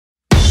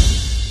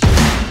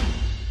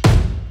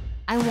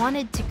I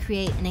wanted to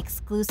create an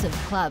exclusive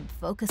club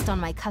focused on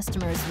my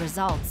customers'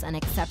 results and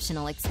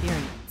exceptional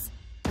experience.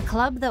 A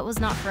club that was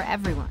not for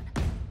everyone.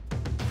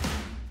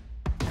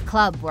 A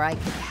club where I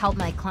could help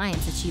my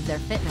clients achieve their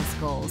fitness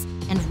goals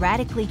and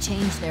radically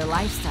change their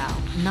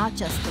lifestyle, not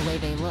just the way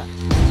they look.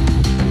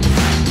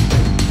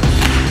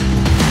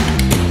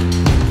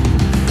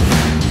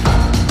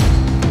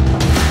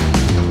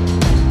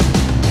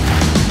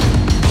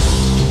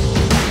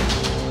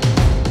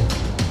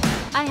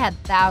 I had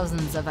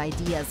thousands of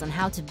ideas on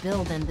how to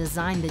build and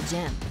design the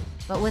gym,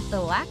 but with the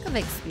lack of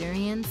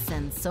experience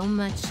and so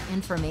much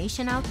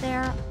information out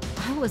there,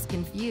 I was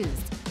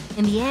confused.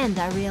 In the end,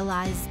 I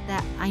realized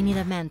that I need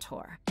a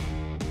mentor.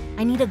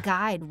 I need a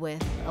guide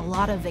with a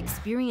lot of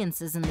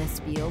experiences in this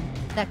field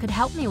that could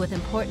help me with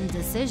important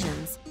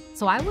decisions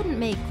so I wouldn't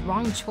make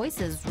wrong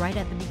choices right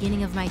at the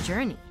beginning of my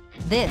journey.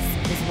 This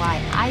is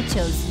why I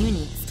chose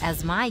Younix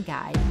as my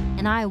guide,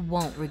 and I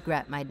won't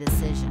regret my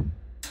decision.